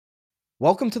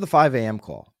Welcome to the 5 a.m.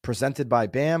 call, presented by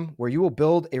BAM, where you will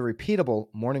build a repeatable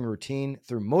morning routine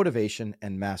through motivation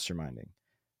and masterminding.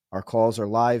 Our calls are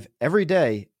live every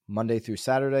day, Monday through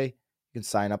Saturday. You can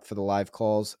sign up for the live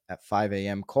calls at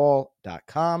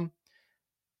 5amcall.com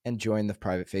and join the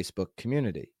private Facebook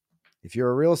community. If you're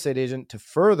a real estate agent to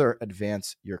further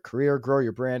advance your career, grow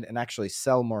your brand, and actually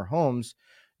sell more homes,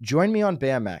 join me on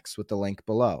BAMX with the link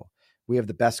below. We have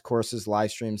the best courses,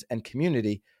 live streams, and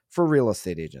community for real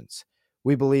estate agents.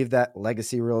 We believe that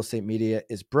legacy real estate media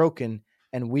is broken,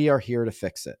 and we are here to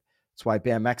fix it. That's why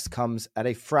BAMX comes at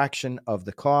a fraction of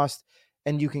the cost,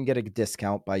 and you can get a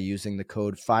discount by using the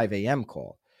code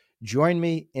 5AMCall. Join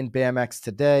me in BAMX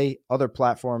today. Other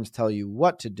platforms tell you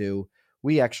what to do.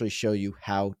 We actually show you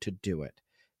how to do it.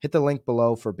 Hit the link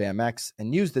below for BAMX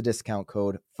and use the discount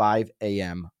code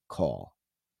 5AMCall.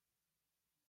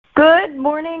 Good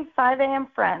morning, 5 a.m.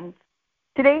 friends.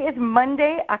 Today is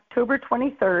Monday, October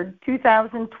 23rd,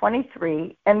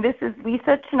 2023, and this is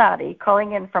Lisa Chinatti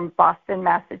calling in from Boston,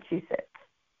 Massachusetts.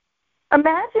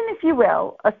 Imagine, if you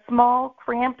will, a small,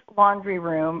 cramped laundry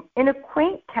room in a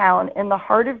quaint town in the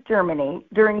heart of Germany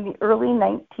during the early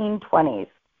 1920s.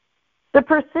 The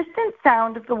persistent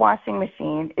sound of the washing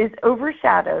machine is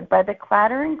overshadowed by the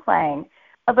clatter and clang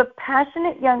of a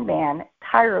passionate young man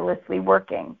tirelessly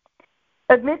working.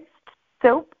 Amidst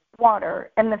soap, water,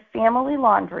 and the family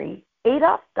laundry,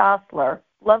 Adolf Dassler,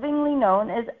 lovingly known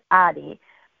as Adi,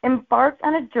 embarked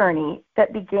on a journey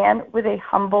that began with a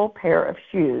humble pair of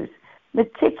shoes,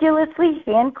 meticulously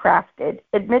handcrafted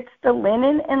amidst the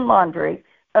linen and laundry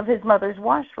of his mother's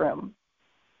washroom.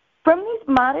 From these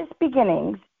modest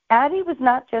beginnings, Adi was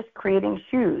not just creating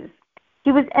shoes.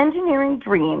 He was engineering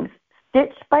dreams,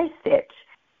 stitch by stitch,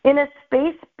 in a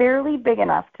space barely big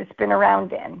enough to spin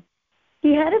around in.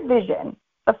 He had a vision,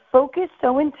 a focus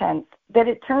so intense that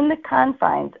it turned the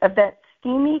confines of that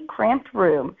steamy, cramped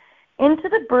room into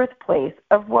the birthplace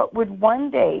of what would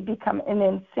one day become an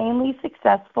insanely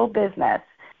successful business,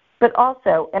 but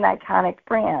also an iconic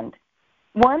brand,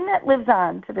 one that lives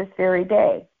on to this very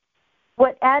day.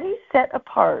 What Adi set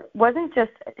apart wasn't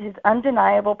just his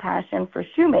undeniable passion for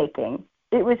shoemaking,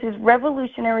 it was his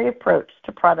revolutionary approach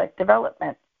to product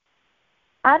development.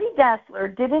 Adi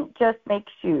Dassler didn't just make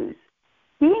shoes.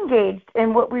 He engaged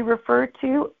in what we refer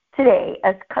to today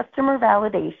as customer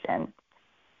validation.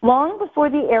 Long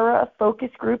before the era of focus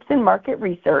groups and market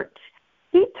research,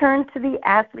 he turned to the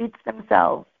athletes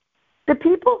themselves, the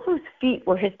people whose feet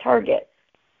were his targets.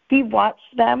 He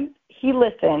watched them, he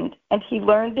listened, and he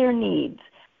learned their needs,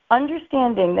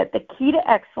 understanding that the key to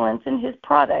excellence in his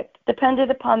product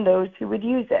depended upon those who would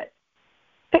use it.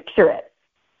 Picture it,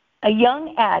 a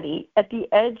young Adi at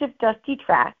the edge of dusty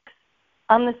tracks,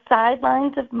 on the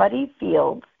sidelines of muddy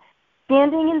fields,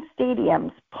 standing in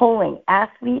stadiums, pulling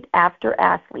athlete after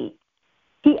athlete.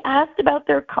 He asked about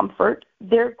their comfort,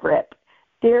 their grip,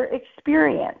 their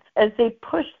experience as they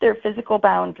pushed their physical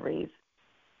boundaries.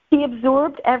 He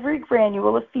absorbed every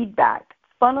granule of feedback,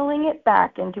 funneling it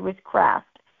back into his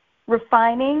craft,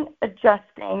 refining,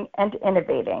 adjusting, and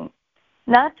innovating.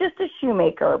 Not just a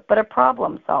shoemaker, but a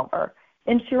problem solver,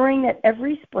 ensuring that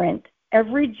every sprint,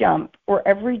 every jump, or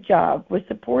every jog was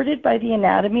supported by the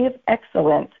anatomy of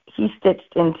excellence he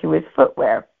stitched into his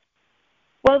footwear.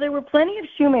 While there were plenty of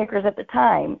shoemakers at the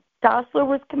time, Dassler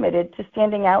was committed to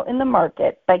standing out in the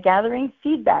market by gathering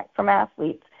feedback from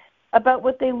athletes about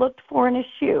what they looked for in a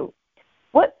shoe,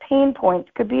 what pain points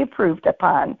could be improved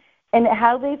upon, and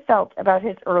how they felt about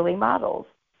his early models.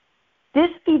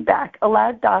 This feedback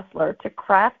allowed Dassler to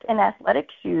craft an athletic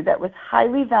shoe that was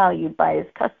highly valued by his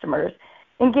customers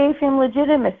and gave him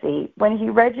legitimacy when he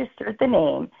registered the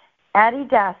name Adi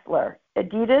Dassler,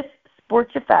 Adidas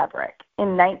Sportliche Fabric,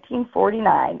 in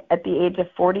 1949 at the age of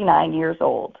 49 years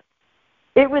old.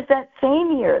 It was that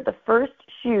same year the first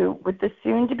shoe with the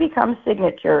soon-to-become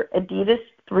signature Adidas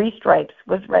 3 stripes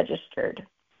was registered.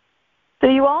 So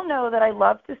you all know that I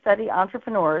love to study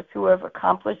entrepreneurs who have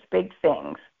accomplished big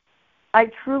things.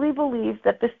 I truly believe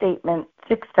that the statement,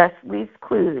 "Success leaves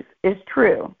clues," is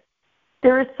true.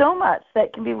 There is so much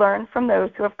that can be learned from those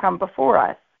who have come before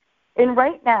us. And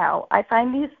right now, I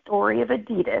find the story of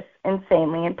Adidas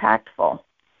insanely impactful.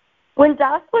 When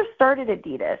Dassler started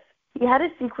Adidas, he had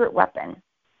a secret weapon.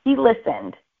 He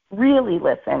listened, really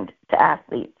listened, to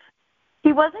athletes.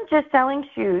 He wasn't just selling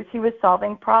shoes, he was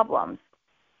solving problems.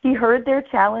 He heard their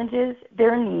challenges,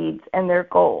 their needs, and their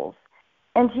goals.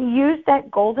 And he used that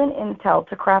golden intel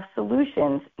to craft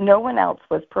solutions no one else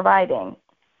was providing.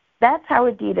 That's how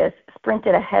Adidas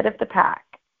sprinted ahead of the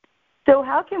pack. So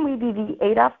how can we be the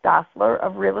Adolf Dassler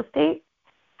of real estate?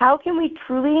 How can we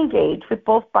truly engage with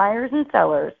both buyers and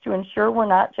sellers to ensure we're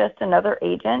not just another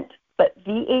agent, but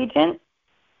the agent?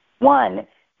 1,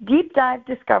 deep dive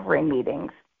discovery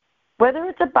meetings. Whether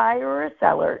it's a buyer or a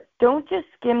seller, don't just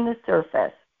skim the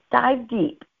surface. Dive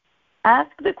deep.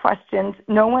 Ask the questions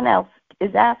no one else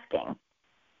is asking.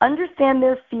 Understand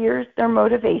their fears, their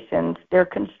motivations, their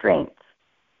constraints.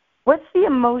 What's the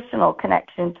emotional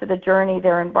connection to the journey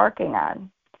they're embarking on?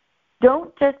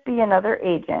 Don't just be another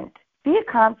agent. Be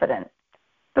a confidant.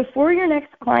 Before your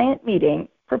next client meeting,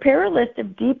 prepare a list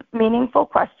of deep, meaningful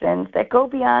questions that go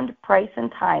beyond price and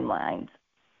timelines.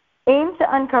 Aim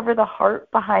to uncover the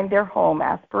heart behind their home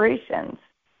aspirations.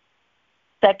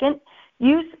 Second,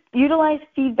 utilize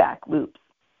feedback loops.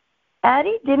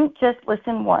 Addie didn't just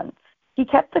listen once. He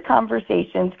kept the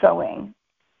conversations going.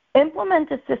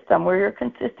 Implement a system where you're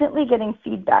consistently getting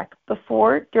feedback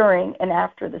before, during, and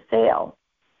after the sale.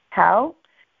 How?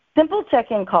 Simple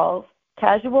check-in calls,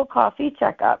 casual coffee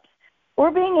checkups, or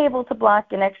being able to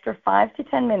block an extra 5 to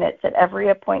 10 minutes at every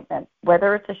appointment,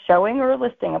 whether it's a showing or a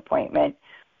listing appointment,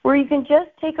 where you can just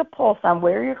take a pulse on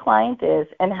where your client is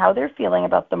and how they're feeling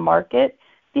about the market,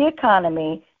 the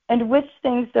economy, and which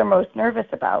things they're most nervous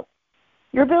about.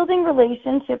 You're building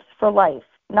relationships for life,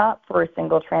 not for a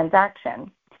single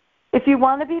transaction. If you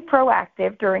want to be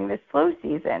proactive during this slow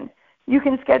season, you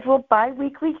can schedule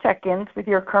bi-weekly check-ins with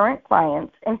your current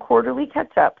clients and quarterly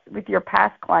catch-ups with your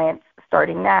past clients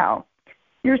starting now.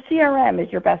 Your CRM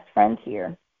is your best friend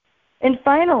here. And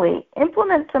finally,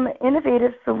 implement some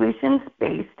innovative solutions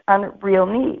based on real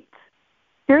needs.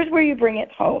 Here's where you bring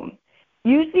it home.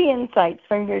 Use the insights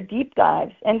from your deep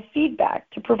dives and feedback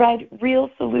to provide real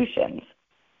solutions.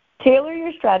 Tailor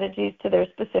your strategies to their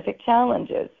specific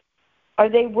challenges. Are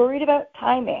they worried about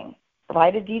timing?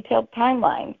 Provide a detailed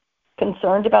timeline.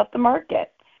 Concerned about the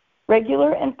market?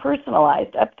 Regular and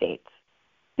personalized updates.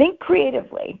 Think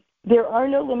creatively. There are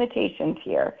no limitations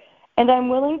here, and I'm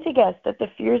willing to guess that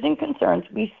the fears and concerns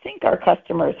we think our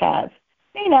customers have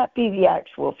may not be the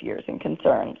actual fears and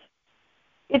concerns.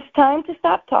 It's time to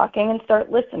stop talking and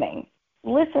start listening.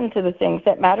 Listen to the things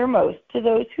that matter most to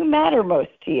those who matter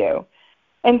most to you.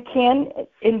 And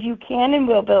you can and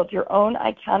will build your own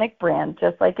iconic brand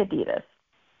just like Adidas.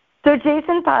 So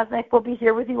Jason Posnick will be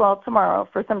here with you all tomorrow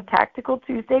for some Tactical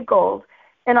Tuesday goals,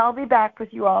 and I'll be back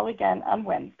with you all again on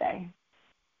Wednesday.